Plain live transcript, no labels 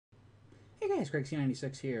Hey guys, Greg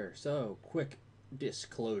C96 here. So, quick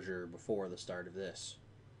disclosure before the start of this.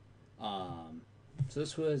 So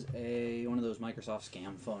this was one of those Microsoft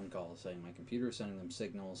scam phone calls saying my computer is sending them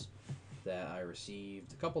signals that I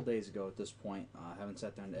received a couple days ago at this point. I haven't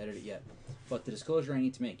sat down to edit it yet. But the disclosure I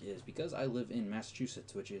need to make is because I live in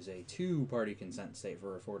Massachusetts, which is a two-party consent state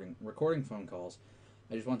for recording phone calls,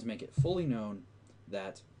 I just want to make it fully known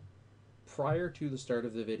that prior to the start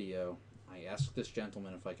of the video, I asked this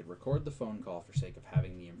gentleman if I could record the phone call for sake of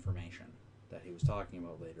having the information that he was talking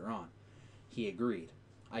about later on. He agreed.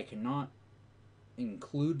 I cannot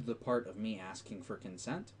include the part of me asking for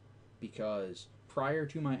consent because prior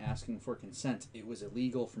to my asking for consent, it was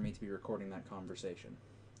illegal for me to be recording that conversation.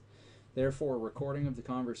 Therefore, recording of the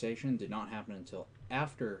conversation did not happen until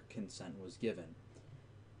after consent was given.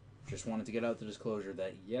 Just wanted to get out the disclosure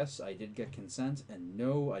that yes, I did get consent, and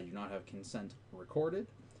no, I do not have consent recorded,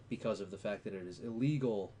 because of the fact that it is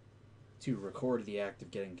illegal to record the act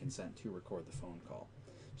of getting consent to record the phone call.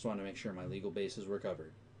 Just wanted to make sure my legal bases were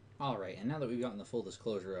covered. Alright, and now that we've gotten the full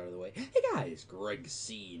disclosure out of the way, hey guys, Greg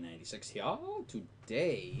C96 here.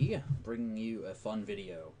 Today, bringing you a fun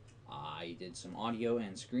video. I did some audio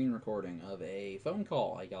and screen recording of a phone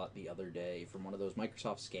call I got the other day from one of those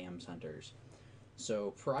Microsoft scam centers.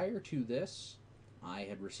 So prior to this, I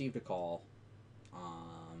had received a call.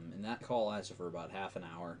 And that call lasted for about half an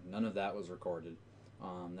hour. None of that was recorded.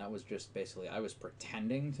 That was just basically, I was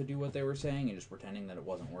pretending to do what they were saying and just pretending that it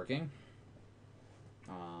wasn't working.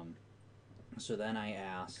 So then I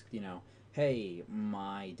asked, hey,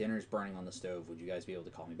 my dinner's burning on the stove. Would you guys be able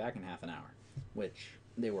to call me back in half an hour? Which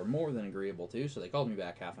they were more than agreeable to, so they called me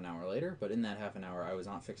back half an hour later. But in that half an hour, I was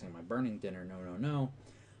not fixing my burning dinner. No.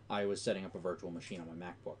 I was setting up a virtual machine on my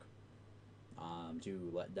MacBook.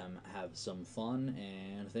 To let them have some fun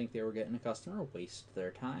and think they were getting a customer, waste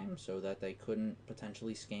their time so that they couldn't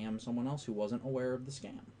potentially scam someone else who wasn't aware of the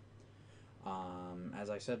scam.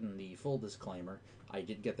 As I said in the full disclaimer, I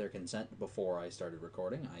did get their consent before I started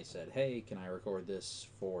recording. I said, hey, can I record this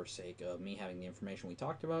for sake of me having the information we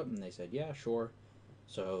talked about? And they said, yeah, sure.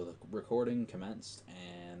 So the recording commenced,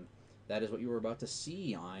 and that is what you were about to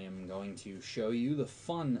see. I am going to show you the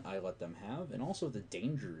fun I let them have and also the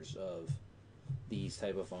dangers of these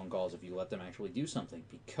type of phone calls if you let them actually do something,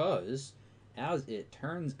 because as it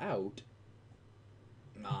turns out,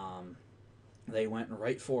 they went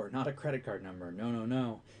right for not a credit card number.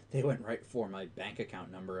 No. They went right for my bank account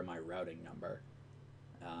number and my routing number.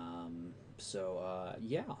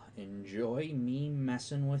 Yeah, enjoy me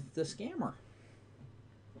messing with the scammer.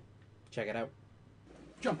 Check it out.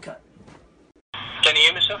 Jump cut. Can you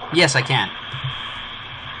hear me, sir? Yes, I can.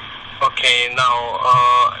 Okay, now,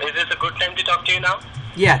 is this a good time to talk to you now?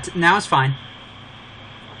 Yeah, now it's fine.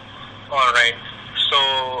 Alright, so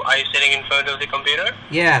are you sitting in front of the computer?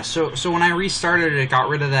 Yeah, so when I restarted it got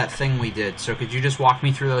rid of that thing we did, so could you just walk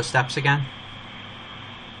me through those steps again?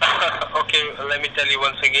 Okay, let me tell you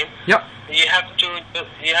once again. Yep. You have to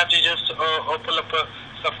just open up a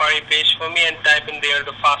Safari page for me and type in there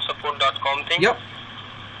the fastsupport.com thing. Yep.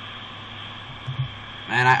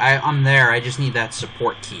 And I'm there, I just need that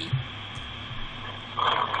support key.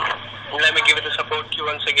 Let me give it the support key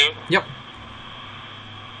once again. Yep.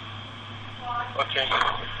 Okay.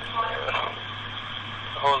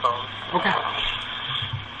 Hold on. Okay.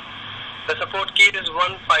 The support key is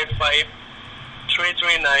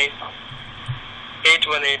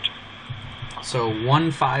 155-339-818. So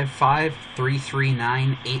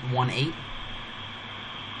 155-339-818?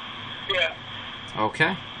 Yeah.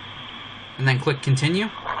 Okay. And then click continue?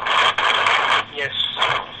 Yes.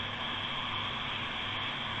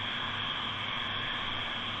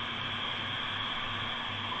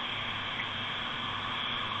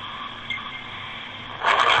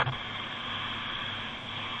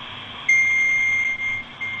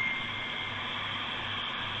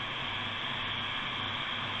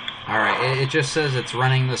 Alright, it just says it's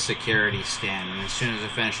running the security scan, and as soon as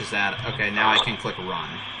it finishes that, okay, now I can click run.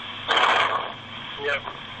 Yep.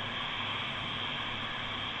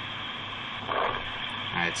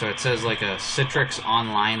 Alright, so it says like a Citrix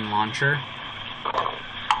online launcher.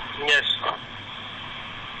 Yes.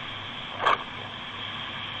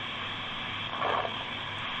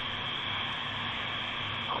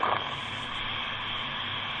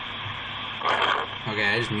 Okay,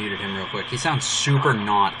 I just muted him real quick. He sounds super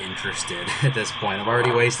not interested at this point. I've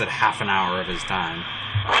already wasted half an hour of his time.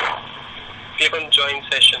 Click on join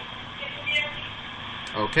session.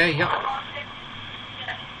 Okay, yep.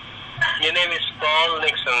 Your name is Paul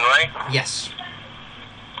Nixon, right? Yes.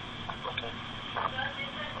 Okay.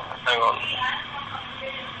 Hang on.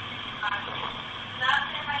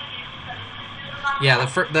 Yeah,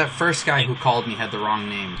 that first guy who called me had the wrong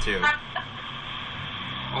name too.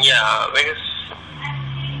 Yeah, because...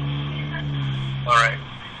 Alright.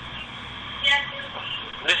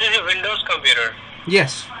 This is a Windows computer.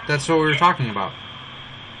 Yes, that's what we were talking about.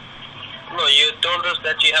 No, you told us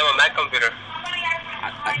that you have a Mac computer.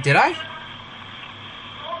 Did I?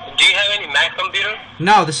 Do you have any Mac computer?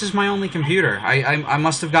 No, this is my only computer. I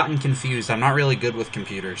must have gotten confused. I'm not really good with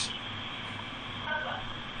computers.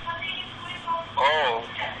 Oh.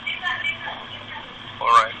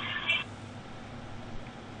 Alright.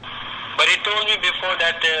 But you told me before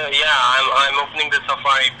that, I'm opening the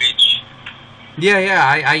Safari page.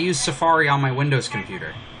 Yeah, I use Safari on my Windows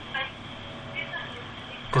computer.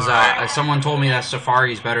 Because someone told me that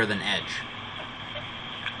Safari is better than Edge.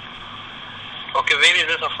 Okay, where is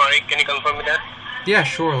the Safari? Can you confirm me that? Yeah,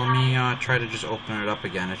 sure. Let me try to just open it up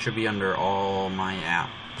again. It should be under all my apps.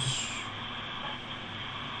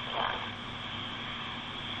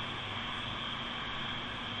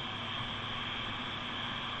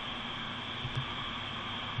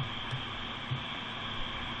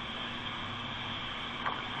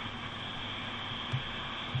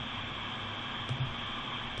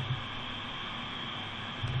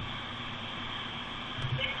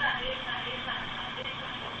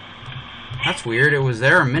 That's weird. It was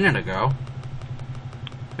there a minute ago.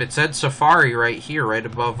 It said Safari right here, right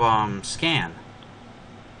above scan.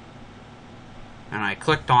 And I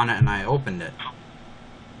clicked on it and I opened it.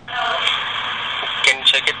 Can you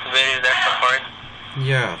check it? Where is that Safari?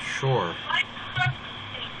 Yeah, sure.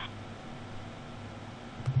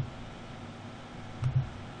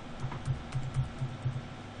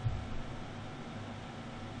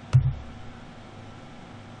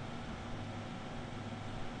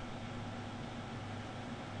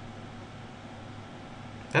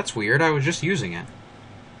 That's weird. I was just using it.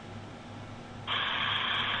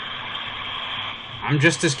 I'm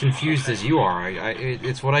just as confused as you are.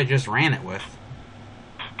 It's what I just ran it with.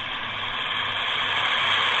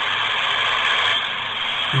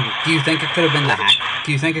 Do you think it could have been the hack?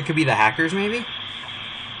 Do you think it could be the hackers, maybe?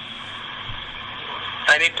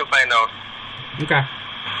 I need to find out. Okay.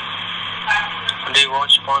 Do you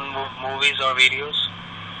watch porn movies or videos?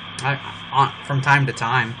 From time to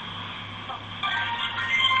time.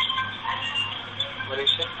 What do you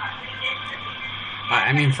say?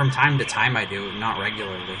 I mean, from time to time I do, not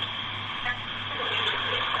regularly.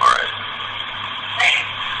 Alright.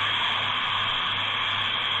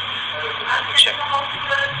 Check.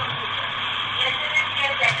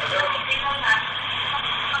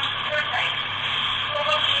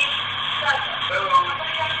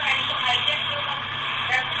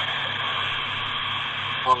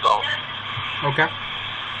 Hold on. Okay.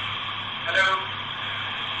 Hello.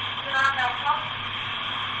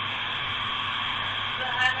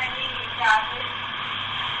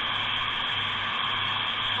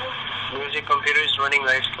 Music computer is running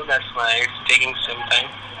right slow, that's why it's taking some time.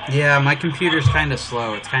 Yeah, my computer's kind of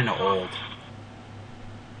slow. It's kind of old.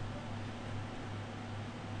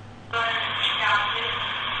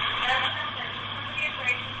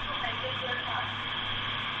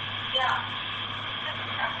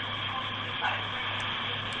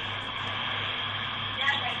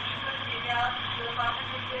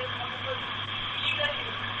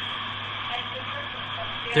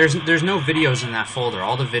 There's no videos in that folder.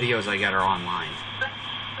 All the videos I get are online.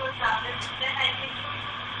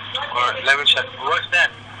 Alright, let me check. What's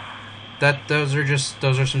that? Those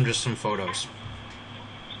are some photos.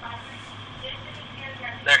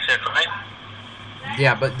 That's it, right?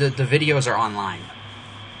 Yeah, but the videos are online.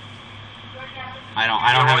 I don't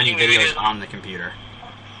have any videos on the computer.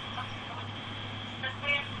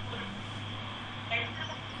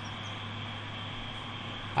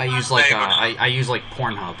 I use like I use like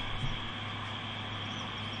Pornhub.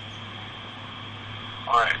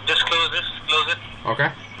 Alright, just close this, close it.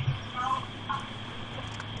 Okay.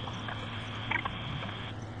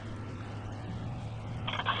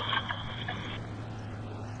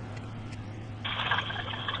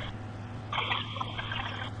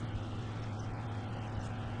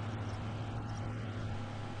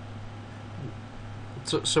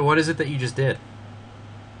 So what is it that you just did?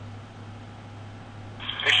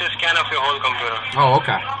 It's a scan of your whole computer. Oh,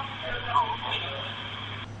 okay.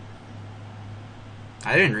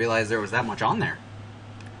 I didn't realize there was that much on there.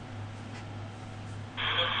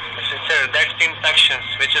 That's the infections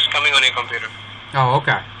which is coming on your computer. Oh,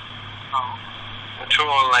 okay. Through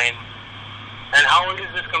online. And how old is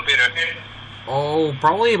this computer? Oh,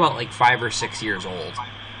 probably about like 5 or 6 years old.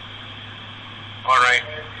 Alright.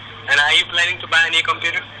 And are you planning to buy a new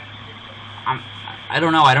computer? I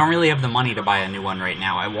don't know. I don't really have the money to buy a new one right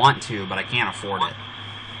now. I want to, but I can't afford it.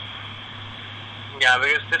 Yeah,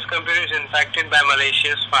 because this computer is infected by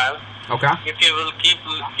malicious file. Okay. If you will keep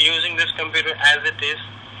using this computer as it is,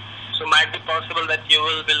 so might be possible that you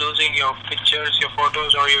will be losing your pictures, your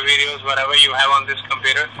photos, or your videos, whatever you have on this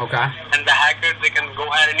computer. Okay. And the hackers, they can go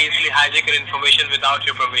ahead and easily hijack your information without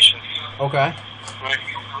your permission. Okay. Right.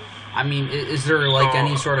 I mean, is there like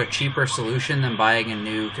any sort of cheaper solution than buying a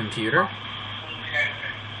new computer?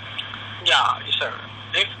 Yeah, sir.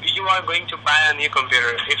 If you are going to buy a new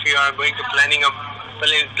computer, if you are going to planning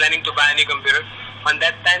to buy a new computer, on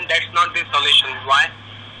that time that's not the solution. Why?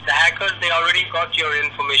 The hackers, they already got your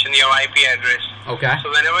information, your IP address. Okay. So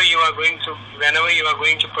whenever you are going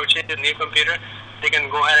to purchase a new computer, they can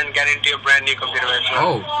go ahead and get into your brand new computer as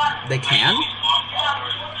well. Oh, they can?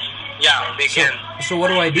 Yeah, they can. So what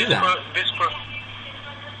do I do then?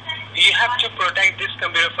 You have to protect this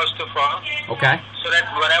computer first of all. Okay. So that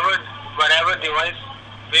whatever device,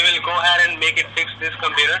 we will go ahead and make it fix this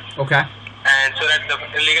computer. Okay. And so that the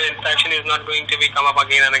illegal infection is not going to be come up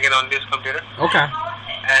again and again on this computer. Okay.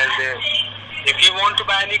 And if you want to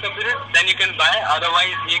buy a new computer, then you can buy.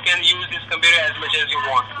 Otherwise, you can use this computer as much as you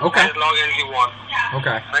want. Okay. As long as you want.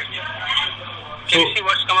 Okay. Right? Can you see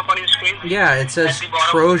what's come up on your screen? Yeah, it says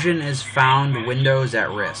Trojan is found, Windows at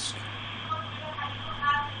risk.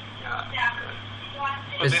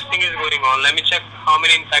 So this thing is going on. Let me check how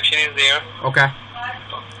many infection is there. Okay.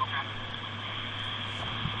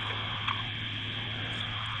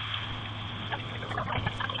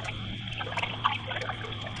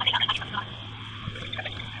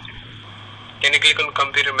 Can you click on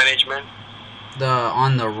computer management?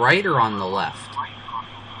 On the right or on the left?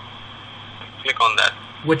 Click on that.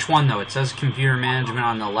 Which one though? It says computer management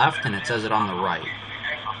on the left and it says it on the right.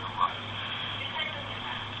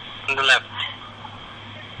 On the left.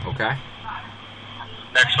 Okay.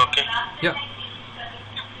 That's okay. Yep.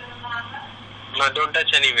 No, don't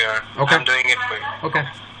touch anywhere. Okay. I'm doing it for you. Okay.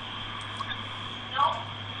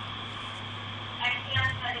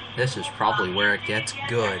 This is probably where it gets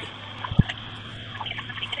good.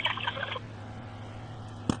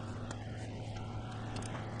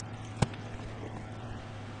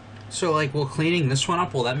 So, like, will cleaning this one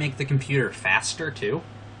up, will that make the computer faster, too?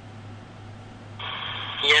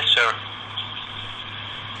 Yes, sir.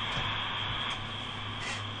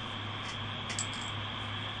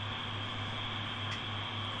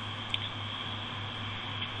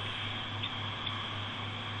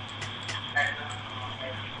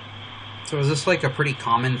 So is this, like, a pretty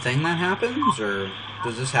common thing that happens, or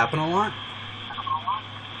does this happen a lot?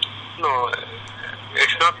 No,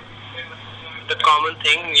 it's not the common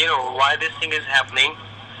thing. You know, why this thing is happening.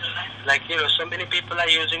 Like, you know, so many people are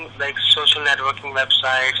using, like, social networking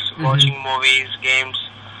websites, watching movies, games,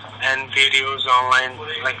 and videos online,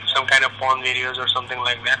 like some kind of porn videos or something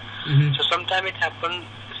like that. So sometimes it happens,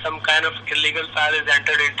 some kind of illegal file is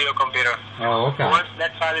entered into your computer. Oh, okay. Once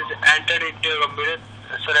that file is entered into your computer,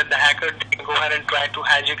 so that the hacker can go ahead and try to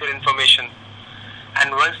hijack your information.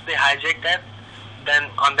 And once they hijack that, then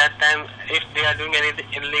on that time, if they are doing any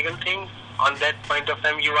illegal thing, on that point of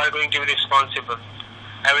time, you are going to be responsible.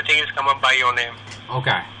 Everything is come up by your name.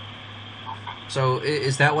 Okay. So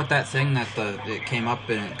is that what that thing that it came up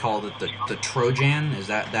and it called it the Trojan? Is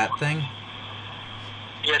that thing?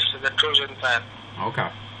 Yes, the Trojan file. Okay.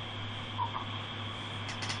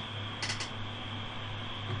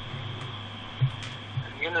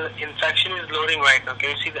 You know, the infection is loading right now.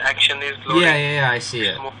 Can you see the action is loading? Yeah, I see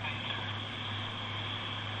it.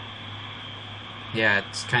 Yeah,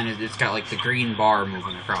 it's got like the green bar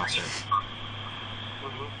moving across it.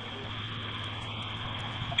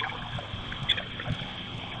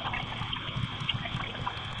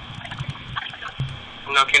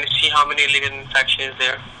 Now, can you see how many illegal infections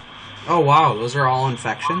there? Oh wow, those are all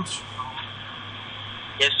infections?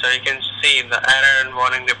 Yes, sir. You can see the error and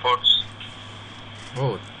warning reports.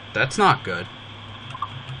 Oh, that's not good.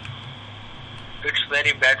 It's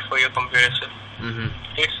very bad for your computer, sir.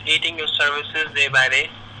 It's eating your services day by day.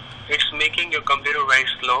 It's making your computer very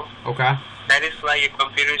slow. Okay. That is why your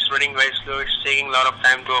computer is running very slow. It's taking a lot of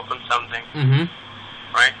time to open something.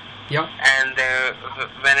 Right? Yep. And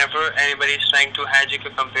whenever anybody is trying to hijack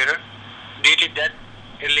your computer, due to that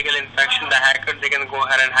illegal infection, the hacker, they can go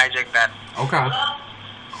ahead and hijack that. Okay.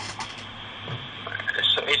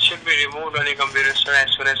 So it should be removed on your computer, sir,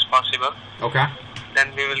 as soon as possible. Okay.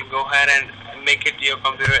 Then we will go ahead and make it your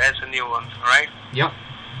computer as a new one, alright? Yep.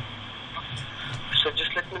 So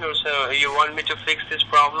just let me know, sir, you want me to fix this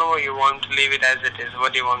problem or you want to leave it as it is?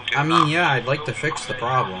 What do you want to do? I mean, yeah, I'd like to fix the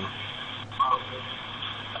problem.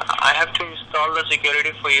 I have to install the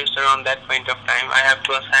security for you, sir. On that point of time, I have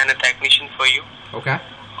to assign a technician for you. Okay.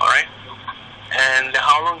 All right. And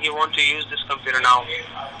how long you want to use this computer now?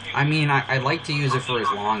 I mean, I'd like to use it for as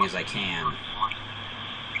long as I can.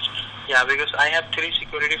 Yeah, because I have 3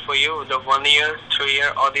 security for you: the 1 year, 3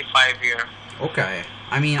 year, or the 5 year. Okay.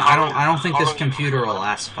 I mean, I don't think this computer will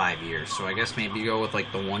last 5 years, so I guess maybe go with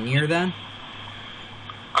like the 1 year then.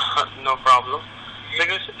 No problem.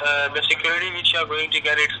 Because the security which you are going to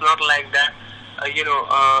get, it's not like that.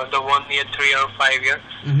 The 1 year, 3 year, 5 year.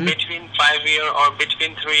 Mm-hmm. Between 5 year or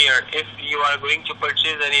between 3 year, if you are going to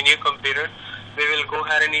purchase any new computer, we will go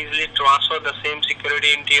ahead and easily transfer the same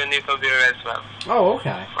security into your new computer as well. Oh,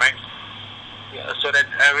 okay. Right? Yeah, so that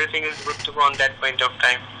everything is good to go on that point of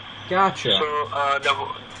time. Gotcha. So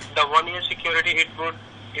the 1 year security, it would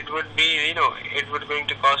be, it would going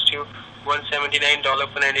to cost you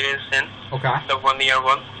 $179.99. Okay. The 1 year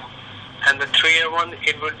one. And the 3 year one,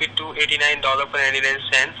 it would be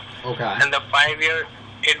 $289.99. Okay. And the 5 year,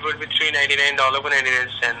 it would be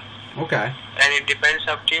 $399.99. Okay. And it depends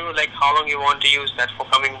up to you, like how long you want to use that, for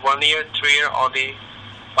coming 1 year, 3 year, or the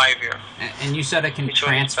 5 year. And you said I can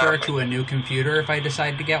transfer to a new computer if I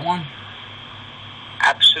decide to get one?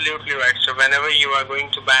 Absolutely right. So whenever you are going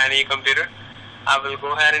to buy a new computer, I will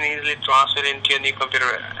go ahead and easily transfer into your new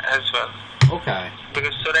computer as well. Okay.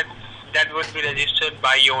 Because so that would be registered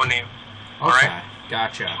by your name. Okay. Alright?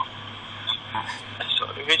 Gotcha. So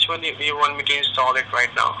which one you want me to install it right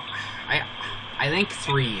now? I think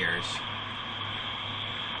 3 years.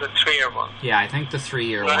 The 3 year one. Yeah, I think the 3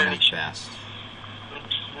 year Not one an is issue. best.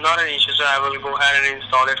 Not an issue, so I will go ahead and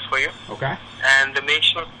install it for you. Okay. And make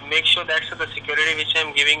sure that's the security which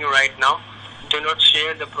I'm giving you right now. Do not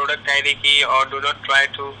share the product ID key, or do not try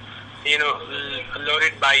to, load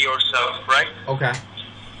it by yourself, right? Okay.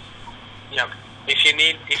 Yeah. If you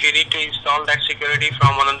need to install that security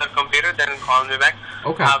from another computer, then call me back.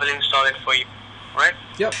 Okay. I will install it for you, right?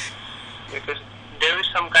 Yep. Because there is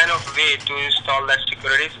some kind of way to install that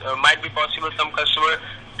security. Might be possible some customer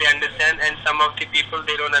they understand, and some of the people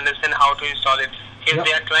they don't understand how to install it. If Yep.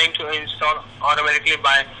 they are trying to install automatically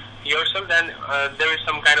by yourself, then there is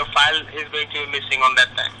some kind of file is going to be missing on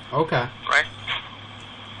that time, Okay. right?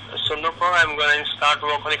 So no problem. I'm going to start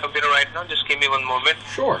work on the computer right now. Just give me one moment.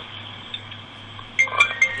 Sure.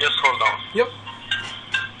 Just hold on. Yep.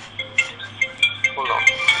 Hold on.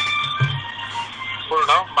 Hold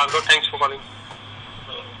on. Margot, thanks for calling.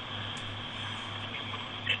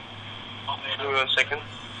 Give me 1 second.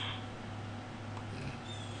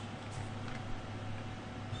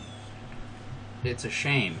 It's a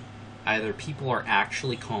shame. Either people are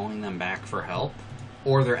actually calling them back for help,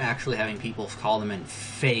 or they're actually having people call them in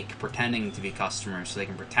fake, pretending to be customers so they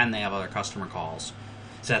can pretend they have other customer calls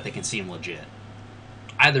so that they can seem legit.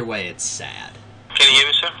 Either way, it's sad. Can you hear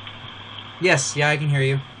me, sir? Yes, yeah, I can hear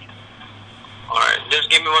you. Alright, just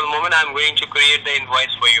give me 1 moment. I'm going to create the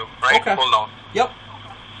invoice for you, right? Okay. Hold on. Yep.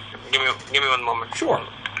 Give me 1 moment. Sure.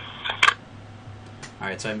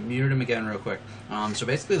 Alright, so I muted him again real quick. So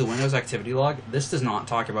basically the Windows activity log, this does not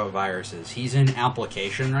talk about viruses. He's in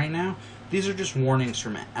application right now. These are just warnings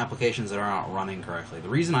from applications that are not running correctly. The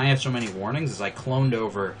reason I have so many warnings is I cloned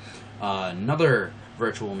over another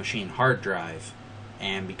virtual machine hard drive.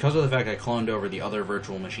 And because of the fact I cloned over the other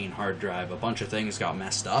virtual machine hard drive, a bunch of things got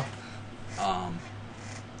messed up.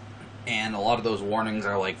 And a lot of those warnings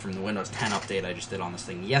are like from the Windows 10 update I just did on this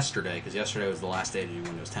thing yesterday, because yesterday was the last day to do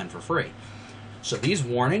Windows 10 for free. So these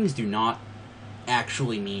warnings do not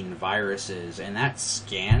actually mean viruses. And that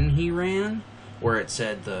scan he ran, where it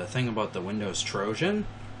said the thing about the Windows Trojan,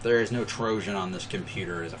 there is no Trojan on this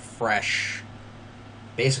computer. It's a fresh,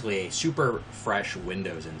 basically a super fresh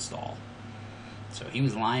Windows install. So he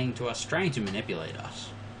was lying to us, trying to manipulate us.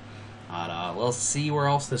 We'll see where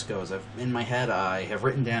else this goes. In my head, I have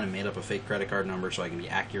written down and made up a fake credit card number so I can be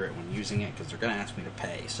accurate when using it, because they're going to ask me to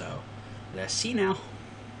pay. So let's see now.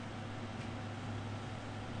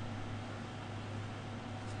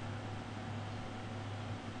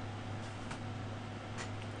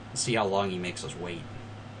 Let's see how long he makes us wait.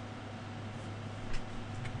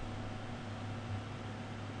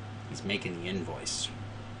 He's making the invoice.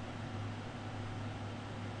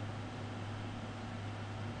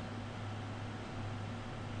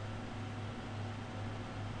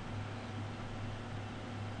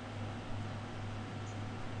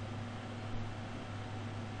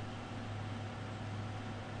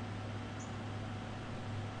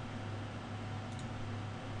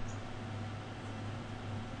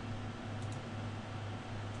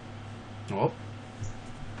 Oh,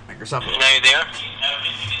 Microsoft. Are you there?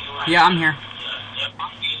 Yeah, I'm here.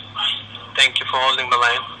 Thank you for holding the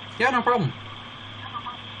line. Yeah, no problem.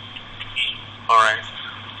 Alright.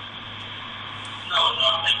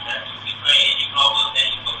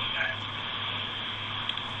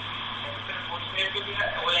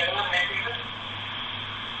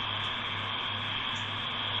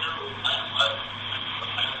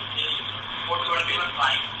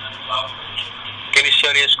 Can you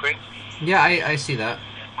share your screen? Yeah, I see that.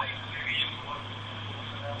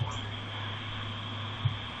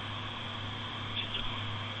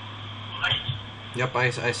 Yep,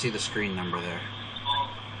 I see the screen number there.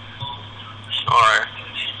 Alright.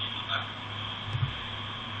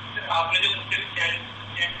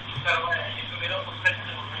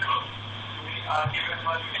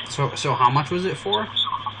 So how much was it for?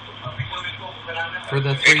 For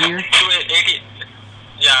the 3 year?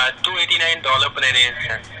 Yeah, $289 per 98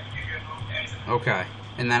 cents. Okay.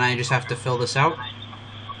 And then I just have to fill this out?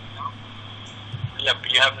 Yep,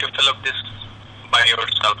 you have to fill up this by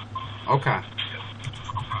yourself. Okay.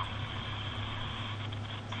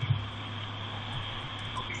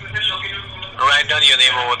 Write down your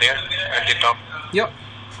name over there at the top. Yep.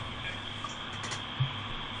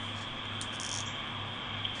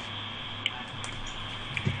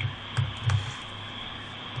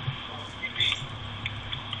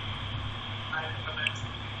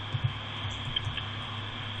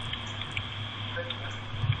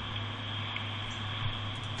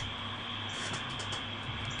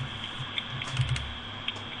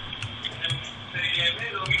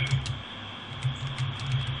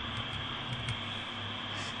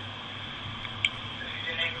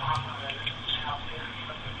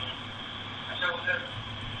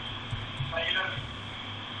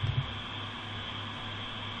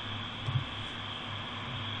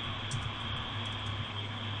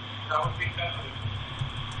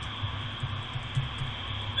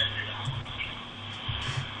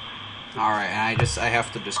 Alright, and I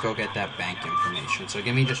have to just go get that bank information. So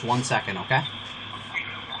give me just 1 second, okay?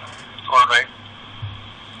 Alright.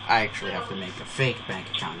 I actually have to make a fake bank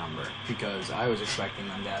account number because I was expecting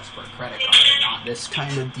them to ask for a credit card and not this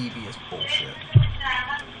kind of devious bullshit.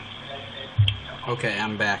 Okay,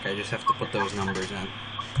 I'm back. I just have to put those numbers in.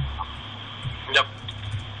 Yep.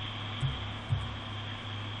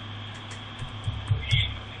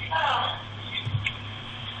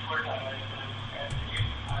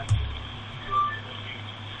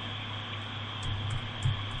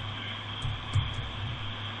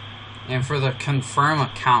 And for the confirm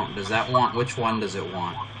account, does that want, which one does it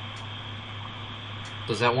want?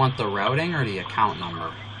 Does that want the routing or the account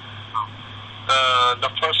number? The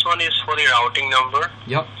first one is for the routing number.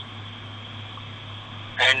 Yep.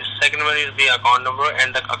 And second one is the account number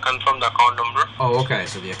and the confirm the account number. Oh, okay,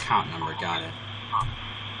 so the account number, got it.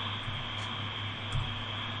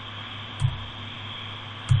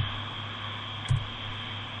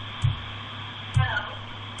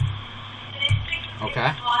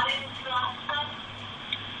 Okay.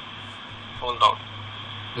 Hold on.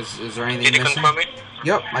 Is there anything Did you missing? confirm it?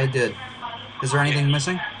 Yep, I did. Is there anything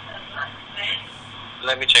missing?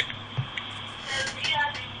 Let me check.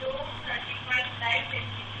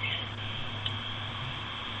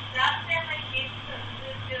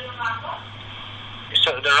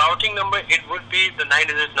 So the routing number, it would be the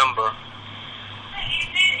 9-digit number.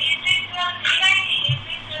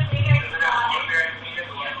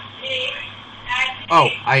 Oh,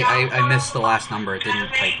 I missed the last number. It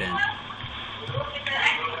didn't type in.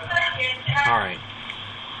 Alright.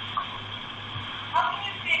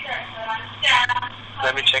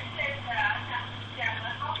 Let me check.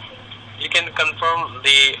 You can confirm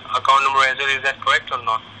the account number as well. Is that correct or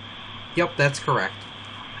not? Yep, that's correct.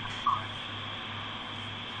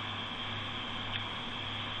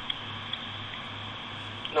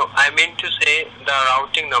 No, I mean to say the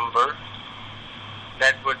routing number.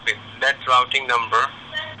 That would be that routing number.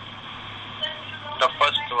 The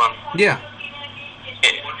first one. Yeah.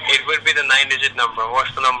 It would be the 9-digit number.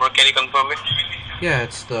 What's the number? Can you confirm it? Yeah,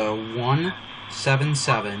 it's the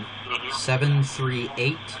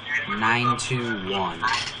 177-738-921.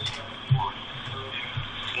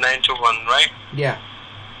 921, right? Yeah.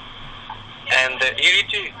 And you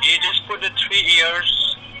just put the 3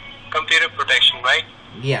 years computer protection, right?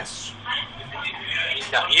 Yes.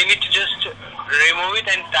 Yeah, you need to just remove it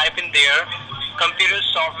and type in there computer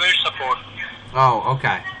software support. Oh,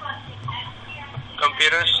 okay.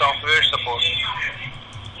 Computer software support.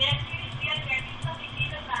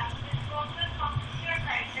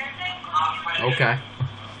 Okay.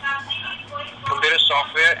 Computer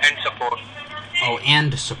software and support. Oh,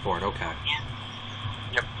 and support. Okay.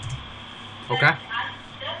 Yep. Okay.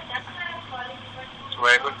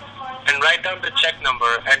 Very good. And write down the check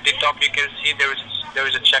number. At the top you can see there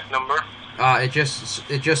is a check number. It just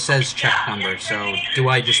says check number. So do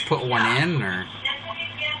I just put one in or?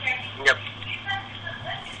 Yep.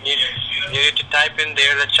 You need to type in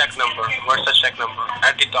there the check number. What's the check number?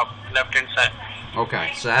 At the top, left hand side.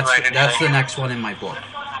 Okay, so that's Right, that's the next one in my book.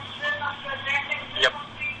 Yep.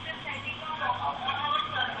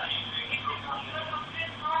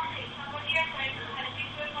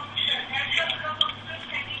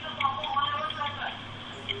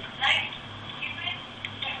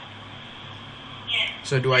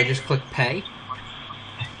 So do I just click pay?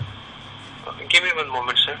 Give me one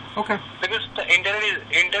moment, sir. Okay. Because the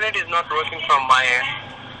internet is not working from my end.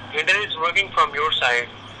 Internet is working from your side.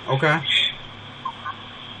 Okay.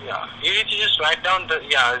 Yeah. You need to just write down the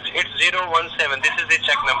it's 017. This is the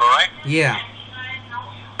check number, right? Yeah.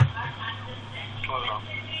 Hold on.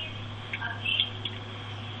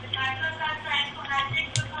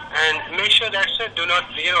 And make sure that, sir, do not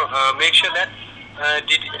make sure that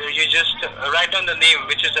you just write down the name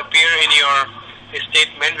which is appear in your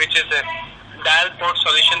statement, which is Dial Port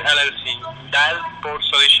Solution LLC. Dial Port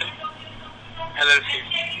Solution LLC.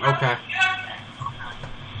 Okay.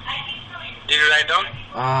 Did you write down?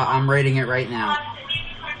 I'm writing it right now.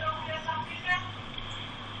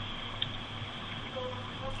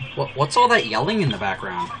 What's all that yelling in the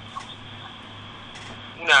background?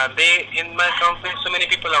 No, in my company, so many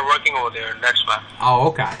people are working over there. That's why. Oh,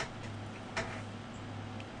 okay.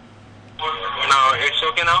 Now it's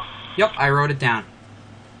okay now. Yep, I wrote it down.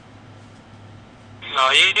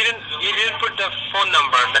 No, you didn't put the phone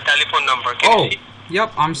number, the telephone number. Can you see?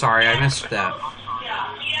 Yep, I'm sorry, I missed that.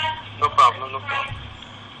 No problem, no problem.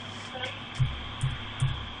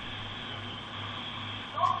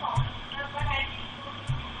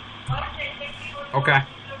 Okay.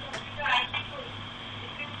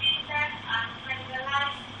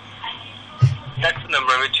 That's the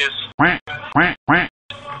number which is.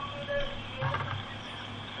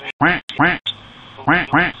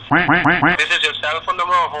 This is your cell phone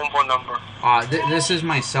number or home phone number? This is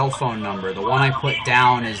my cell phone number. The one I put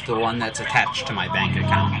down is the one that's attached to my bank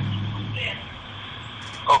account.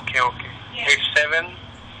 Okay. It's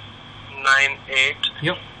 798.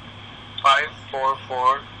 Yep.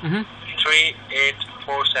 544 Mhm.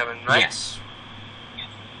 3847, right? Yes.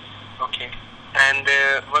 Okay. And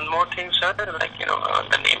one more thing, sir, like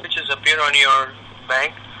the name which is appear on your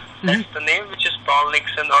bank, that's the name which is Paul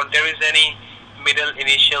Nixon, or there is any middle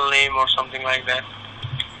initial name or something like that?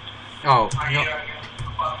 Oh. Yep.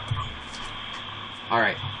 All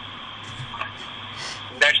right.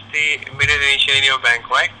 That's the middle initial in your bank,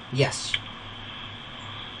 right? Yes.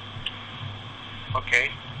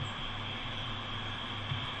 Okay.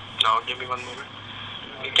 Now give me one moment.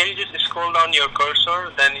 Can you just scroll down your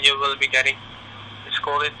cursor? Then you will be getting.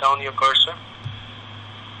 Scroll it down your cursor.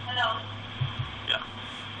 Hello. Yeah.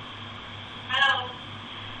 Hello.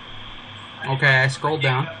 Okay, I scrolled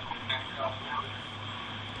down.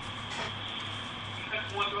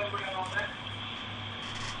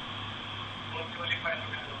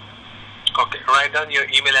 Okay, write down your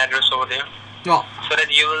email address over there. Well, so that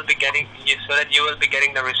you will be getting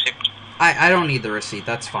the receipt. I don't need the receipt.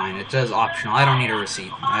 That's fine. It says optional. I don't need a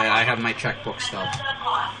receipt. I have my checkbook stub.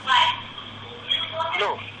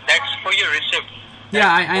 No, that's for your receipt. Yeah,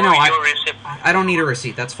 I know. Your receipt. I don't need a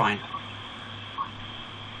receipt. That's fine.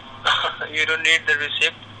 You don't need the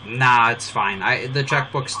receipt? Nah, it's fine. The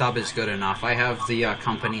checkbook stub is good enough. I have the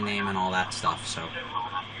company name and all that stuff, so.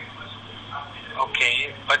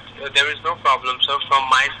 Okay, but there is no problem, sir, from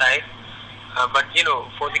my side. But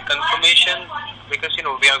for the confirmation, because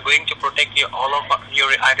we are going to protect all of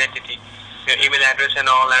your identity, your email address and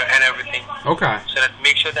all and everything. Okay. So that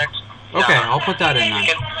make sure that's. Okay, I'll put that in then.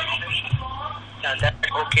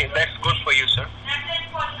 Okay, that's good for you, sir.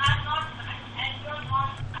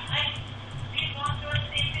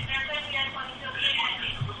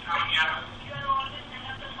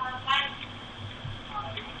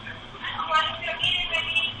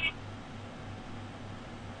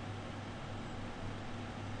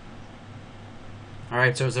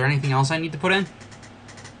 Alright, so is there anything else I need to put in?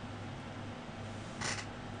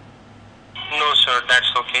 No, sir,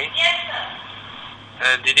 that's okay.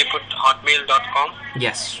 Did you put hotmail.com?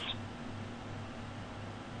 Yes.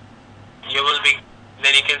 You will be,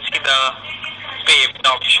 then you can see the pay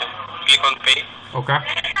option. Click on pay. Okay.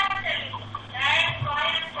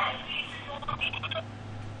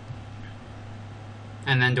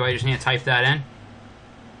 And then do I just need to type that in?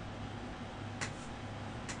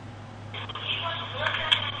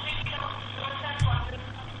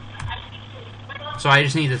 So I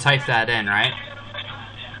just need to type that in, right?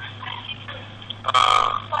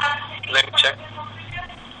 Let me check.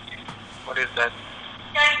 What is that?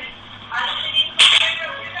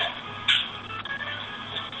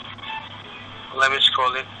 Let me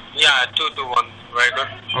scroll it. Yeah, 221. Very good.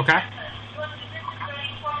 Okay.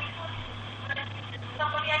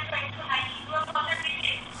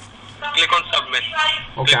 Click on submit.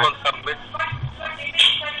 Okay. Click on submit.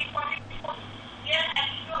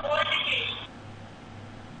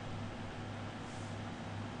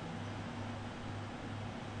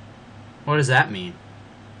 What does that mean?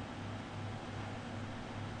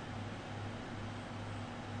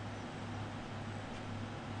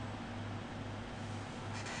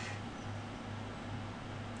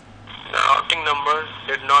 The routing number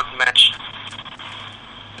did not match.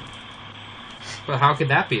 But how could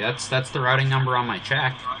that be? That's the routing number on my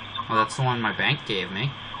check. Well, that's the one my bank gave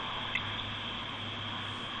me.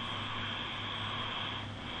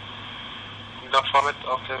 The format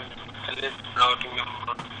of the valid routing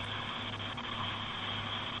number.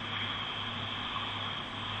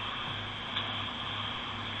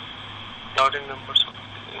 Routing number.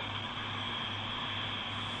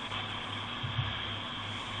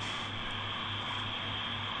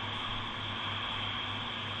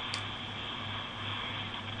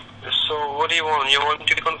 So what do you want? You want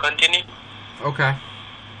to click on continue? Okay.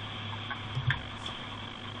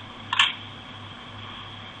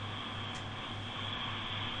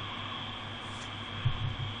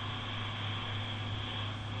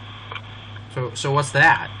 So what's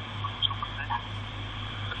that?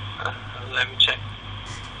 Let me check.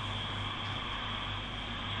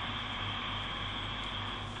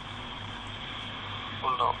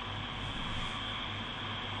 Hold on.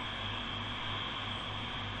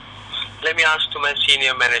 Let me ask to my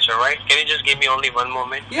senior manager, right? Can you just give me only one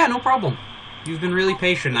moment? Yeah, no problem. You've been really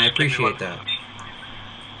patient. I appreciate that.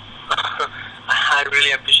 I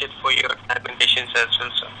really appreciate for your time and patience as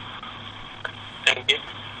well, sir. Thank you.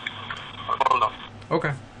 Hold on.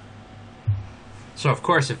 Okay. So of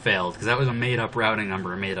course it failed, because that was a made-up routing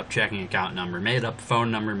number, a made-up checking account number, made-up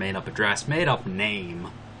phone number, made-up address, made-up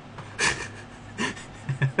name.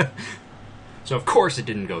 So of course it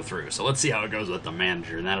didn't go through. So let's see how it goes with the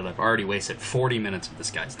manager, now that I've already wasted 40 minutes of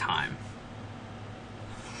this guy's time.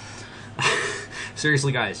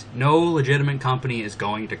 Seriously, guys, no legitimate company is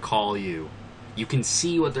going to call you. You can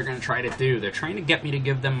see what they're going to try to do. They're trying to get me to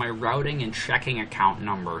give them my routing and checking account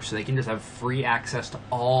number so they can just have free access to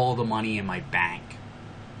all the money in my bank.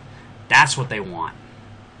 That's what they want.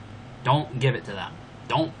 Don't give it to them.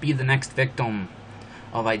 Don't be the next victim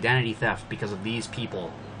of identity theft because of these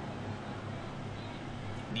people.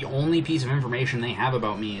 The only piece of information they have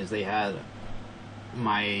about me is they had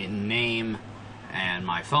my name and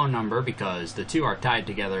my phone number, because the two are tied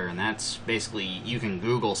together, and that's basically, you can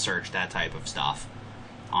Google search that type of stuff.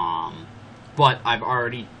 But I've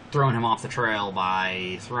already thrown him off the trail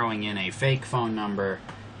by throwing in a fake phone number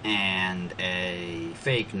and a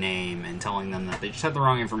fake name and telling them that they just had the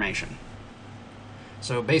wrong information.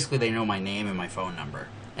 So basically they know my name and my phone number,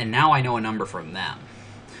 and now I know a number from them.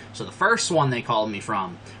 So the first one they called me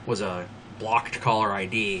from was a blocked caller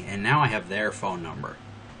ID, and now I have their phone number.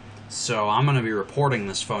 So I'm going to be reporting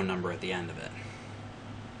this phone number at the end of it.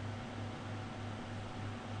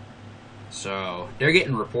 So they're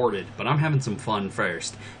getting reported, but I'm having some fun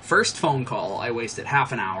first. First phone call, I wasted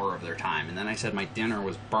half an hour of their time, and then I said my dinner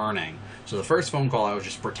was burning. So the first phone call, I was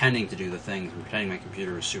just pretending to do the things and pretending my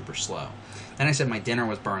computer was super slow. Then I said my dinner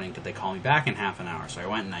was burning, could they call me back in half an hour? So I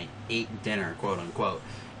went and I ate dinner, quote unquote,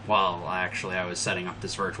 while actually I was setting up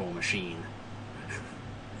this virtual machine.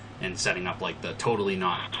 And setting up like the totally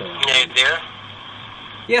not... Yeah, you there?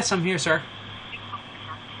 Yes, I'm here, sir.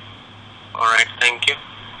 Alright, thank you.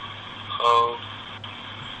 Oh.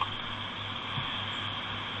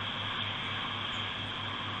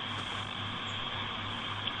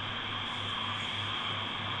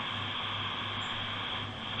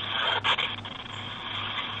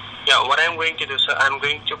 Yeah, what I'm going to do, sir, I'm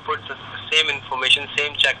going to put the same information,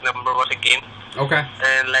 same check number once again. Okay.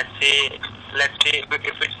 And let's see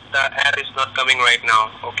if it's the ad is not coming right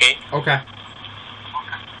now, okay? Okay.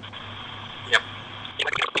 Yep.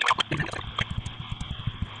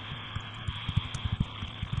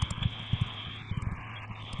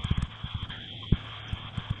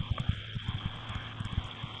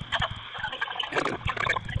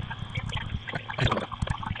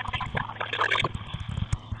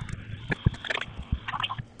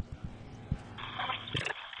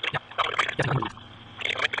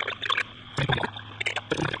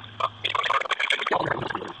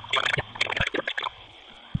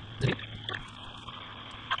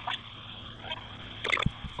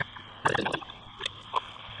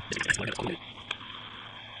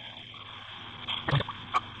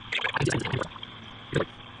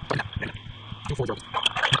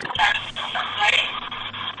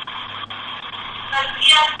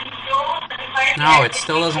 No, it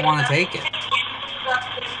still doesn't want to take it.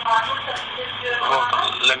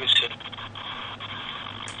 Oh, let me see.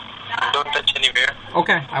 Don't touch anywhere.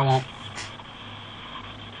 Okay, I won't.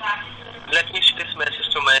 Let me see this message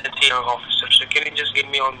to my senior officer. So can you just give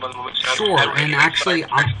me on 1 moment? Sir? Sure, I'm and really actually,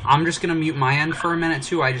 sorry. I'm just going to mute my end for a minute,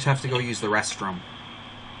 too. I just have to go use the restroom.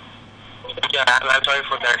 Yeah, I'm sorry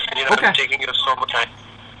for that. You know, Okay. I'm taking you so much time.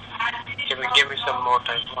 Give me some more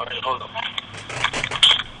time. Alright, hold on.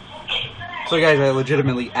 So, guys, I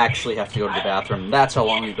legitimately actually have to go to the bathroom. That's how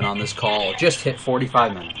long we've been on this call. Just hit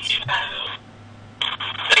 45 minutes.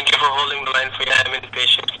 Thank you for holding the line for your time and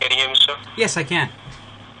patience. Can you hear me, sir? Yes, I can.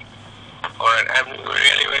 Alright, I'm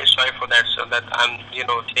really very sorry for that, sir, that I'm,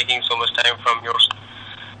 taking so much time from yours.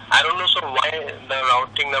 I don't know, sir, why the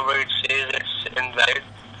routing number, it says it's invalid.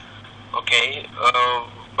 Okay,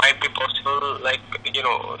 might be possible,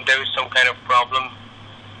 there is some kind of problem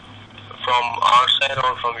from our side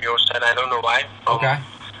or from your side. I don't know why. Okay.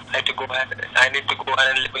 I need to go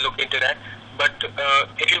ahead and look into that. But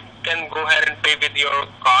if you can go ahead and pay with your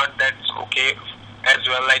card, that's okay as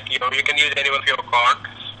well. Like, you can use any of your card,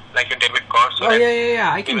 like your debit card. So Oh, that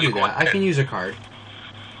yeah, I can you do will go that. I ahead. can use a card.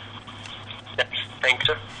 Yes, thanks,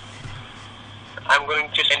 sir. I'm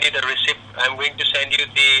going to send you the receipt. I'm going to send you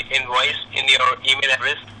the invoice in your email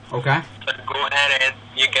address. Okay. So go ahead and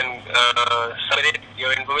you can submit it,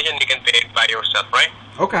 your information. You can pay it by yourself, right?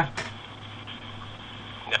 Okay.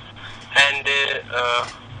 Yeah. And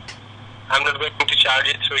I'm not going to charge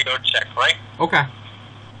it through your check, right? Okay.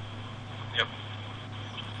 Yep.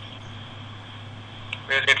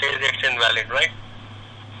 Because it says it's invalid, right?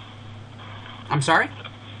 I'm sorry?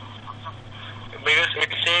 Because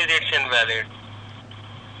it says it's invalid.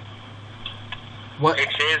 What? It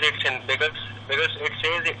says it's in because it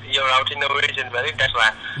says your routing number is invalid. That's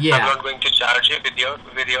why Yeah. I'm not going to charge you with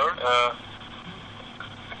your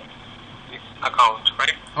account,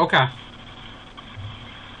 right? Okay.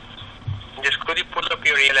 Just could you pull up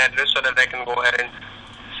your email address so that I can go ahead and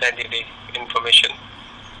send you the information?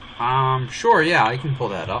 Sure, yeah, I can pull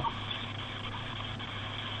that up.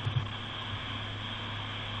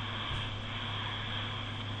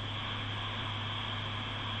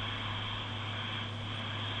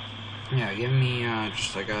 Yeah, give me, I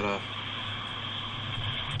gotta...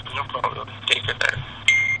 No problem. Take your time.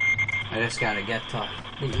 I just gotta get to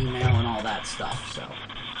the email and all that stuff, so...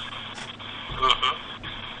 Mm-hmm.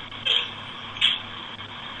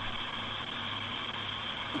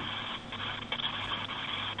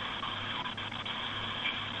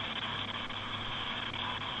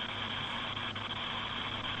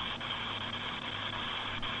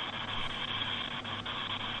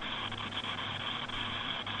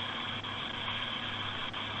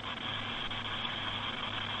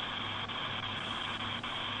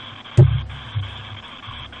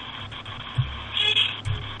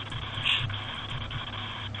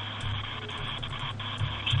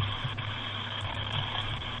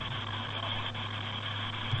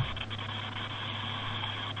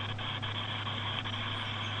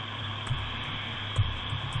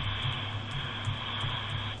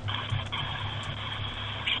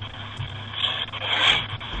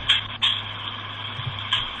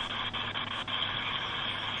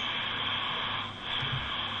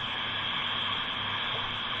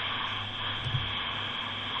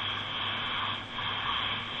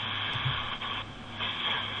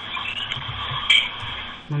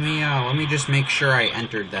 Let me just make sure I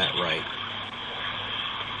entered that right.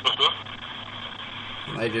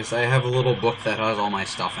 Mm-hmm. I have a little book that has all my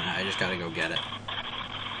stuff in it. I just gotta go get it.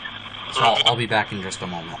 So I'll be back in just a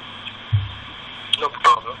moment. No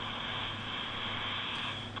problem.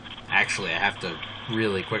 Actually, I have to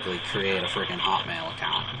really quickly create a freaking Hotmail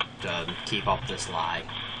account to keep up this lie.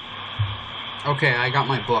 Okay, I got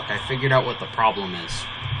my book. I figured out what the problem is.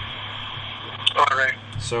 Alright.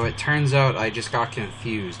 So it turns out I just got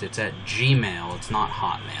confused. It's at Gmail, it's not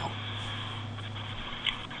Hotmail.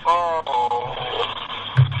 Oh.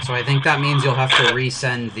 So I think that means you'll have to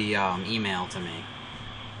resend the email to me.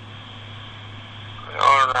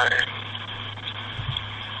 Alright.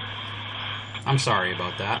 I'm sorry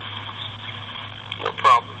about that. No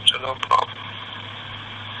problem, sir. No problem.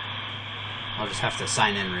 I'll just have to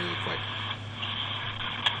sign in really quick.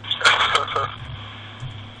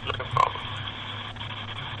 No problem.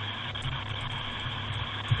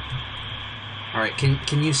 Alright,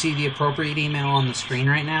 can you see the appropriate email on the screen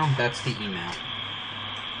right now? That's the email.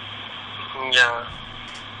 Yeah.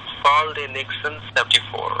 Paul D. Nixon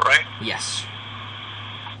 74, right? Yes.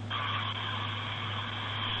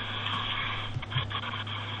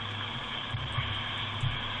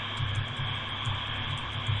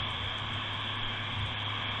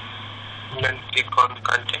 And the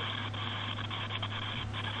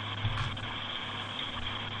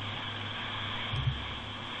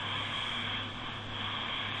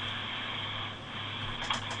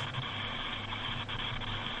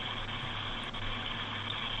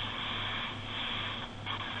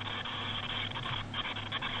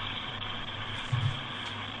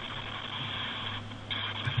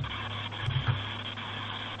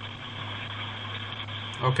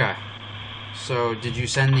Okay. So, did you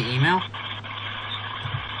send the email?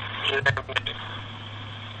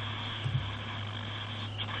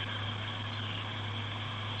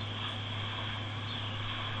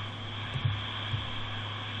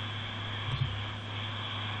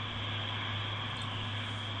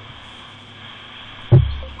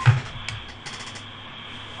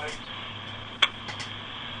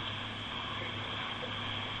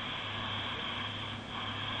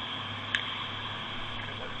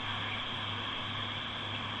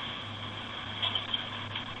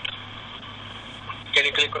 Can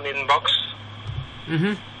you click on the inbox?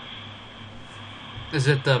 Mm-hmm. Is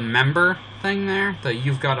it the member thing there? The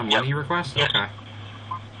you've got a money request? Yes. Okay.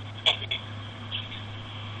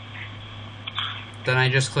 Then I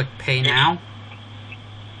just click pay now?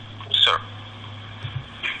 Sir.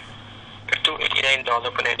 $289.99.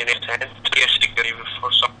 3 years security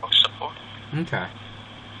for support. Okay.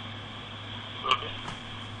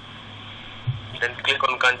 Then click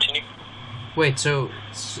on continue. Wait, so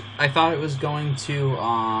I thought it was going to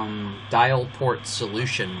dial port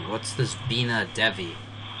solution. What's this Bina Devi?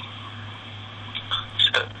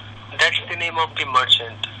 So that's the name of the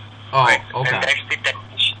merchant. Oh, right? okay. And that's the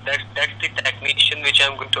technician. That's the technician which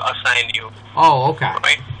I'm going to assign you. Oh, okay.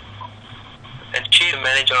 Right? And she is the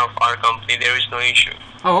manager of our company. There is no issue.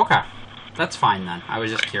 Oh, okay. That's fine then. I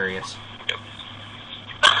was just curious. Yep.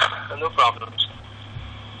 No problems.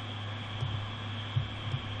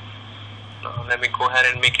 Let me go ahead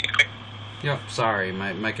and make it quick. Yep, sorry.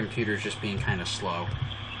 My computer's just being kind of slow.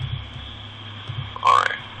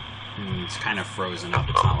 Alright. It's kind of frozen up.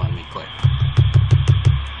 It's not letting me click.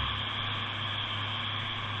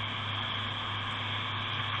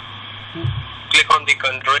 Click on the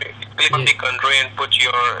country. Click on the country and put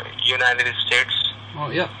your United States. Oh,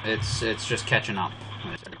 yep. It's just catching up.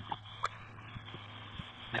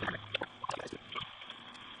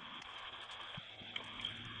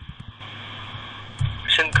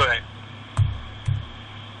 It's incorrect.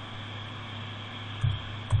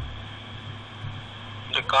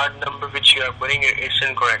 The card number which you are putting is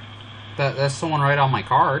incorrect. That's the one right on my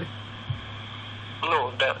card.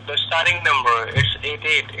 No, the starting number, it's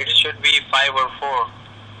 88. It should be 5 or 4.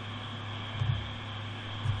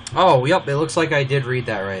 Oh, yep. It looks like I did read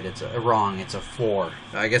that right. It's wrong. It's a 4.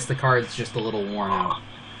 I guess the card's just a little worn out.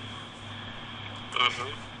 Mm-hmm.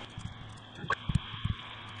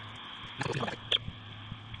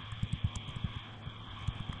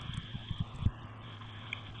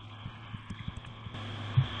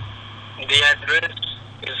 The address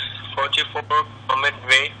is 44 Comet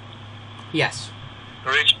Way, Yes.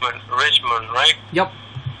 Richmond, right? Yep.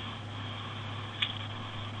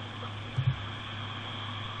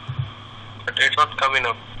 But it's not coming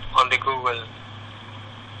up on the Google.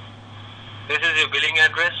 This is your billing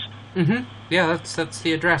address? Mm-hmm. Yeah, that's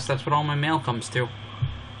the address. That's what all my mail comes to.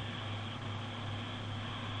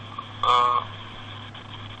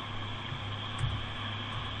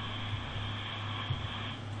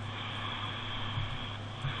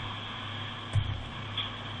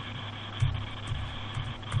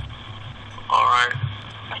 Alright.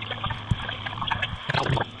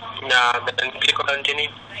 Yeah, then click on continue.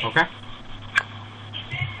 Okay.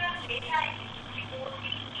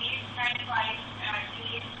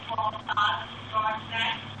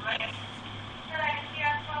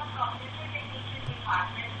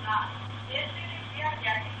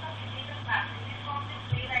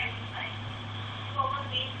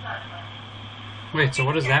 Wait, so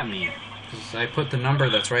what does that mean? 'Cause I put the number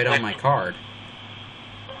that's right on my card.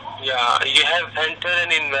 Yeah, you have entered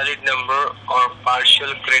an invalid number or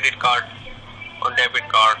partial credit card or debit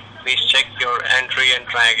card. Please check your entry and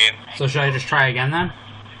try again. So should I just try again then?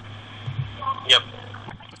 Yep.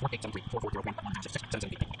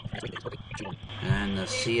 And the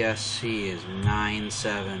CSC is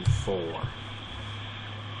 974.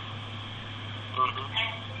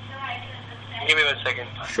 Give me 1 second.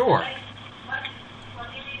 Sure.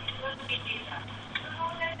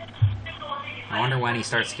 I wonder when he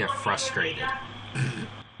starts to get frustrated.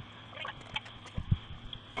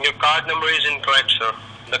 Your card number is incorrect, sir.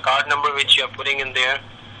 The card number which you are putting in there,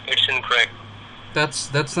 it's incorrect. That's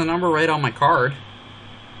the number right on my card.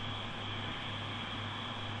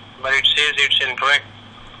 But it says it's incorrect.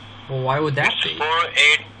 Well, why would that It's be?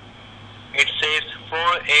 48. It says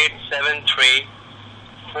 4873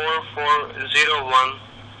 4401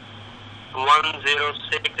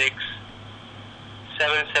 1066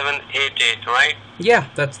 7788, right? Yeah,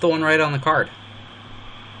 that's the one right on the card.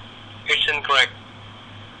 It's incorrect.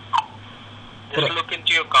 Just But- look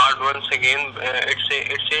into your card once again. It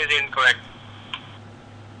says incorrect.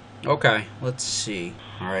 Okay, let's see.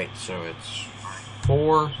 Alright, so it's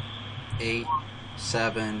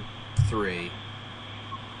 4873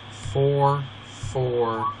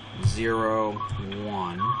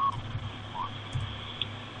 4401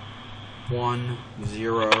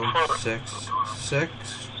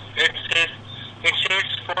 1066. It says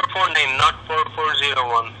 449, not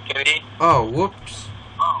 4401. Can you? Oh, whoops.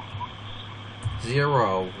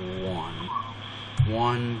 01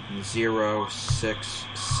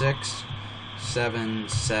 1066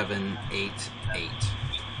 7788.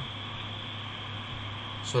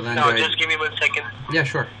 So then. No, just give me 1 second. Yeah,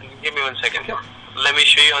 sure. Give me 1 second. Yep. Let me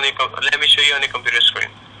show you on the computer screen.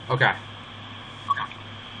 Okay.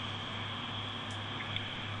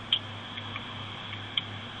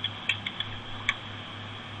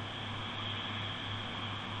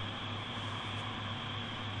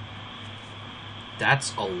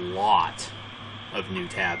 That's a lot of new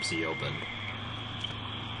tabs he opened.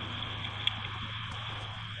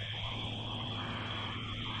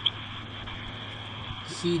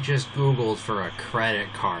 He just Googled for a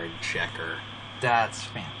credit card checker. That's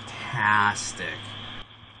fantastic.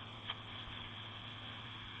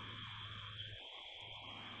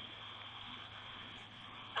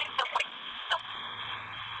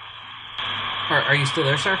 Are you still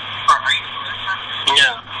there, sir?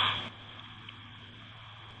 Yeah.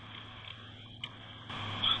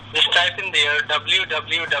 Just type in there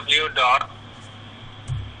www dot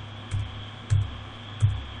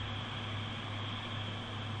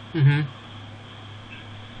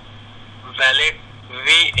valid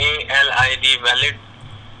VALID valid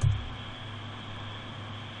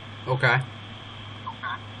Okay.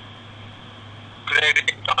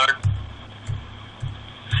 credit card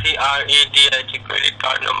CREDIT credit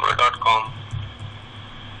card number.com.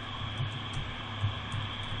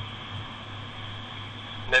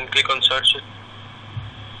 Then click on search it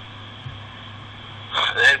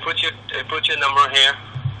and put your number here.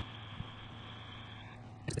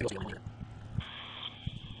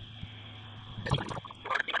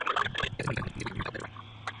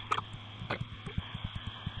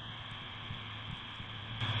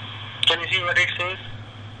 Can you see what it says?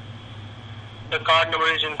 The card number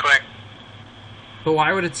is incorrect. But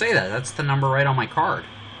why would it say that? That's the number right on my card.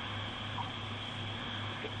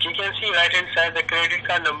 You can see right inside the credit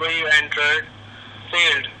card number you entered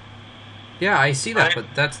failed. Yeah, I see that, Right.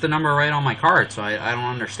 but that's the number right on my card, so I don't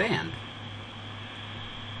understand.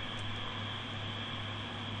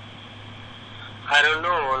 I don't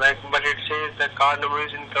know, but it says the card number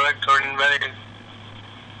is incorrect or invalid.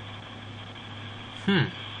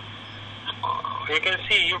 You can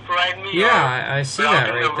see, you provide me your Yeah, I see that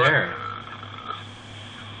routing right number. there.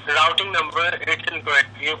 The routing number, it's incorrect.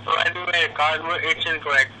 You provide me a card number, it's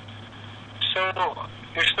incorrect. So,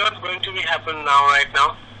 it's not going to be happen now, right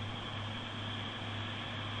now.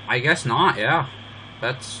 I guess not, yeah.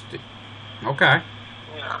 That's... Okay.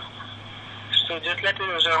 Yeah. So just let me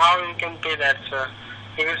know, sir, how you can pay that, sir.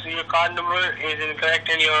 Because your card number is incorrect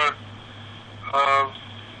and your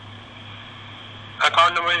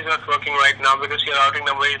account number is not working right now because your routing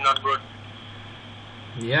number is not good.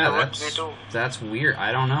 Yeah, So what do we do? that's weird.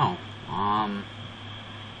 I don't know.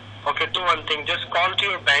 Okay, do one thing. Just call to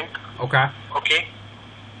your bank, Okay. okay?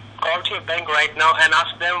 Call to your bank right now and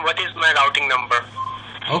ask them what is my routing number.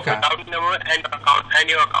 Okay. The routing number and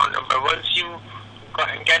your account number. Once you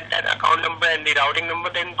get that account number and the routing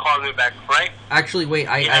number, then call me back, right? Actually, wait,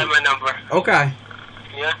 You have my number. Okay.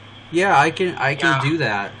 Yeah? Yeah, I can Yeah. do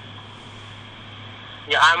that.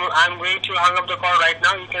 Yeah, I'm going to hang up the call right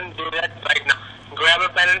now. You can do that right now. Grab a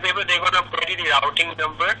pen and paper. They're gonna provide you the routing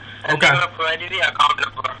number and Okay. they're gonna provide you the account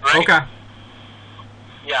number, right? Okay.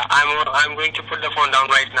 Yeah, I'm going to put the phone down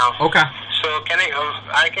right now. Okay. So can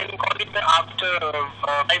I can call you back after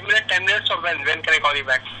 5 minutes, 10 minutes, or when? When can I call you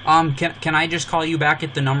back? Can I just call you back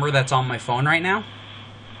at the number that's on my phone right now?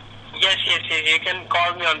 Yes. You can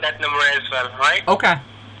call me on that number as well, right? Okay.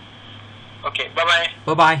 Okay. Bye bye.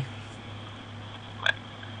 Bye-bye.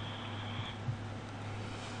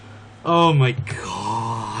 Oh my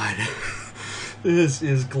god. This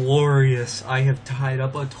is glorious. I have tied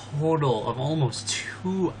up a total of almost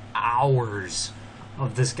 2 hours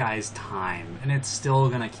of this guy's time, and it's still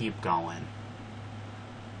gonna keep going.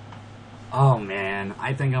 Oh man,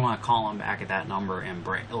 I think I'm gonna call him back at that number and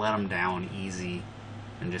let him down easy,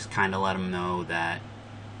 and just kind of let him know that,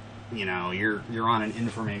 you know, you're on an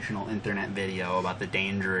informational internet video about the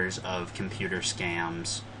dangers of computer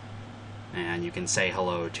scams, and you can say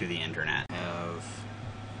hello to the internet. I have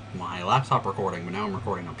my laptop recording, but now I'm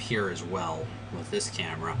recording up here as well with this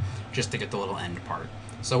camera, just to get the little end part.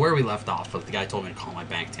 So where we left off, the guy told me to call my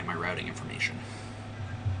bank to get my routing information.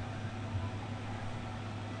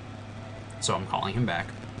 So I'm calling him back.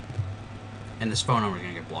 And this phone number is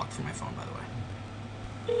going to get blocked from my phone, by the way.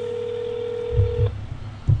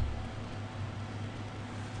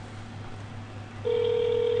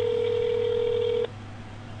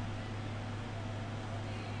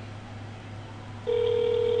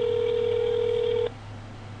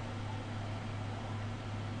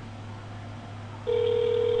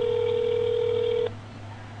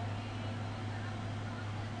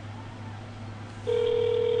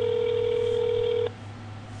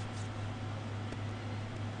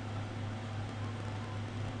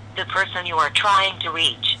 The person you are trying to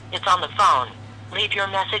reach is on the phone. Leave your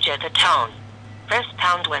message at the tone. Press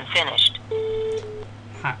pound when finished.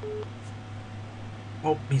 Hi.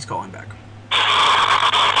 Oh, he's calling back.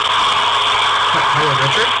 Hello,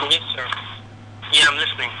 Richard? Yes, sir. Yeah, I'm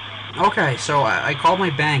listening. Okay, so I called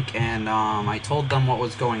my bank and I told them what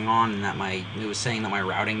was going on and that it was saying that my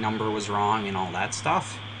routing number was wrong and all that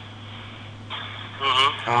stuff.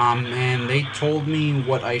 And they told me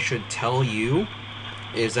what I should tell you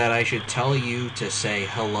is that I should tell you to say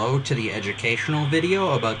hello to the educational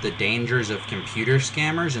video about the dangers of computer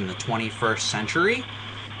scammers in the 21st century,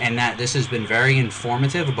 and that this has been very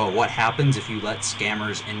informative about what happens if you let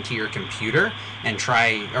scammers into your computer and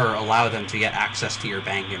try or allow them to get access to your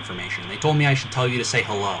bank information. They told me I should tell you to say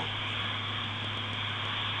hello.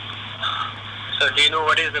 So do you know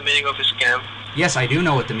what is the meaning of a scam? Yes, I do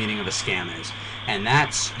know what the meaning of a scam is. And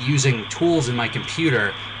that's using tools in my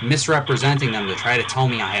computer, misrepresenting them to try to tell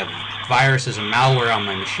me I have viruses and malware on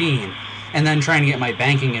my machine, and then trying to get my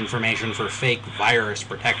banking information for fake virus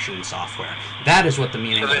protection software. That is what the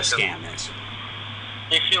meaning of a scam is.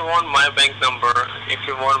 If you want my bank number, if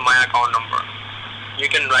you want my account number, you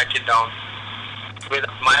can write it down. With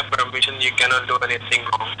my permission, you cannot do anything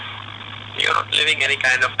wrong. You're not living any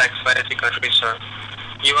kind of tax-fancy country, sir.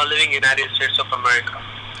 You are living in the United States of America.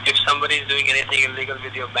 If somebody is doing anything illegal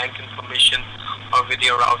with your bank information or with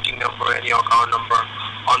your routing number and your account number,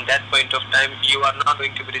 on that point of time, you are not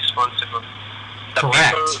going to be responsible.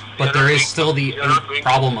 Correct, but there is still the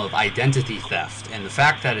problem of identity theft, and the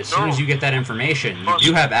fact that as soon as you get that information, you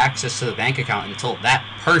do have access to the bank account until that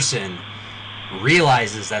person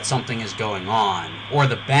realizes that something is going on, or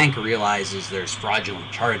the bank realizes there's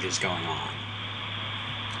fraudulent charges going on.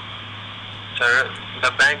 Sir,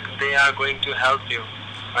 the bank, they are going to help you,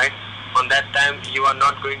 right? On that time, you are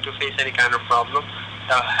not going to face any kind of problem.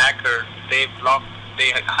 The hacker, they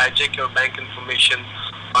hijack your bank information,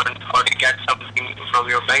 or to get something from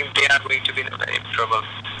your bank, they are going to be in trouble.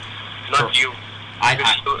 Not you.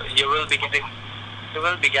 You will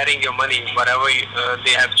be getting your money, whatever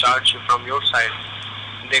they have charged you from your side.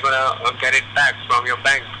 They're gonna get it back from your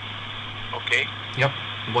bank. Okay. Yep.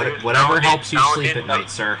 Whatever helps you sleep at night,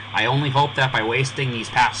 sir. I only hope that by wasting these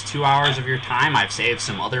past 2 hours of your time, I've saved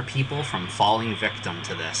some other people from falling victim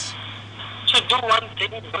to this. So do one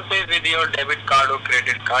thing, don't pay with your debit card or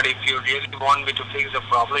credit card. If you really want me to fix the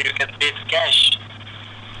problem, you can pay it cash,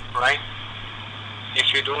 right?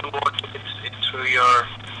 If you don't want to fix it through your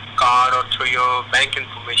card or through your bank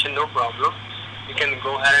information, no problem. You can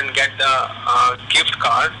go ahead and get the gift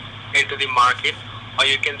card into the market, or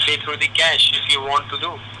you can pay through the cash if you want to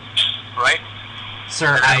do, right?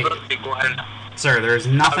 Sir, go ahead. Sir, there's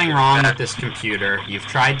nothing wrong with this computer. You've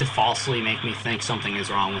tried to falsely make me think something is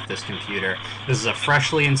wrong with this computer. This is a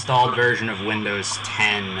freshly installed version of Windows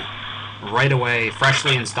 10, right away,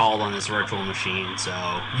 freshly installed on this virtual machine,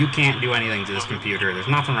 so you can't do anything to this computer. There's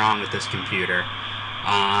nothing wrong with this computer.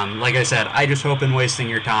 Like I said, I just hope in wasting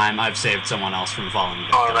your time, I've saved someone else from falling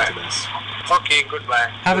victim to this. Okay, goodbye.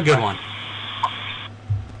 Have a good one.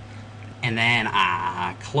 And then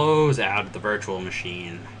I close out the virtual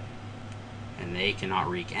machine, and they cannot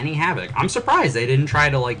wreak any havoc. I'm surprised they didn't try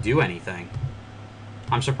to, like, do anything.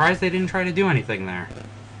 I'm surprised they didn't try to do anything there.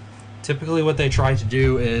 Typically what they try to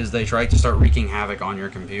do is they try to start wreaking havoc on your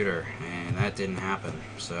computer, and that didn't happen.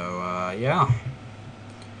 So, yeah.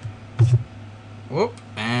 Whoop,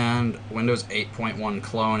 and Windows 8.1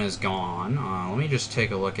 clone is gone. Let me just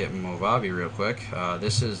take a look at Movavi real quick.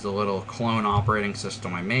 This is the little clone operating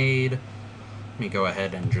system I made. Let me go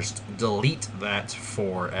ahead and just delete that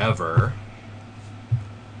forever.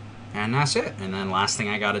 And that's it. And then last thing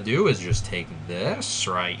I gotta do is just take this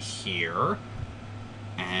right here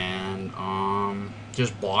and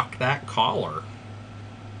just block that caller.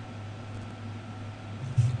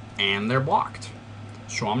 And they're blocked.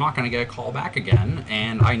 So I'm not going to get a call back again,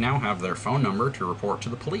 and I now have their phone number to report to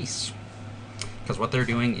the police. Because what they're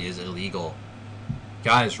doing is illegal.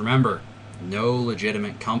 Guys, remember, no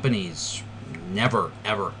legitimate companies, never,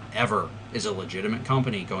 ever, ever is a legitimate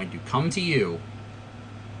company going to come to you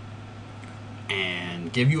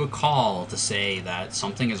and give you a call to say that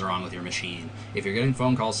something is wrong with your machine. If you're getting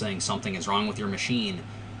phone calls saying something is wrong with your machine,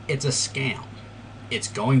 it's a scam. It's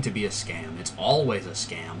going to be a scam. It's always a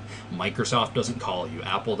scam. Microsoft doesn't call you.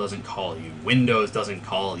 Apple doesn't call you. Windows doesn't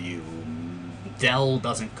call you. Dell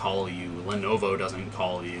doesn't call you. Lenovo doesn't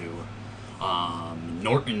call you.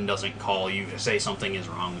 Norton doesn't call you to say something is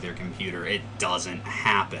wrong with your computer. It doesn't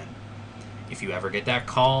happen. If you ever get that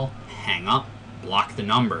call, hang up, block the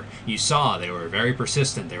number. You saw they were very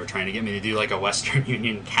persistent. They were trying to get me to do like a Western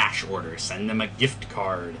Union cash order, send them a gift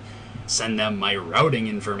card, send them my routing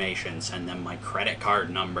information, send them my credit card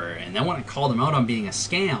number. And then when I called them out on being a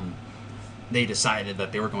scam, they decided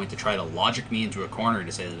that they were going to try to logic me into a corner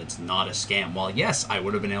to say that it's not a scam. Well, yes, I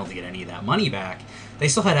would have been able to get any of that money back. They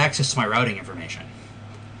still had access to my routing information.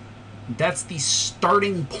 That's the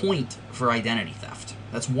starting point for identity theft.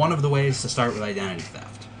 That's one of the ways to start with identity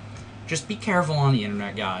theft. Just be careful on the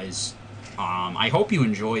internet, guys. I hope you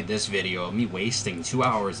enjoyed this video of me wasting 2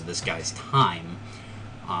 hours of this guy's time.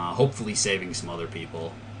 Hopefully saving some other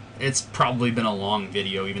people. It's probably been a long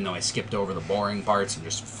video, even though I skipped over the boring parts and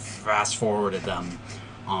just fast-forwarded them.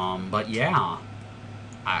 But yeah,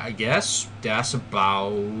 I guess that's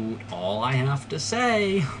about all I have to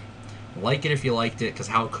say. Like it if you liked it, because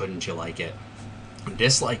how couldn't you like it?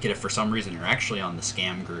 Dislike it if for some reason you're actually on the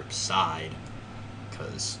scam group side,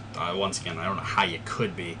 because once again, I don't know how you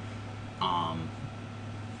could be.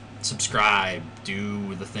 Subscribe,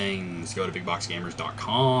 do the things, go to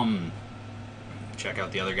bigboxgamers.com, check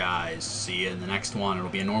out the other guys, see you in the next one.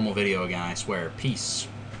 It'll be a normal video again, I swear. Peace.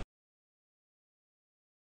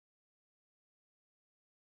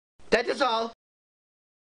 That is all.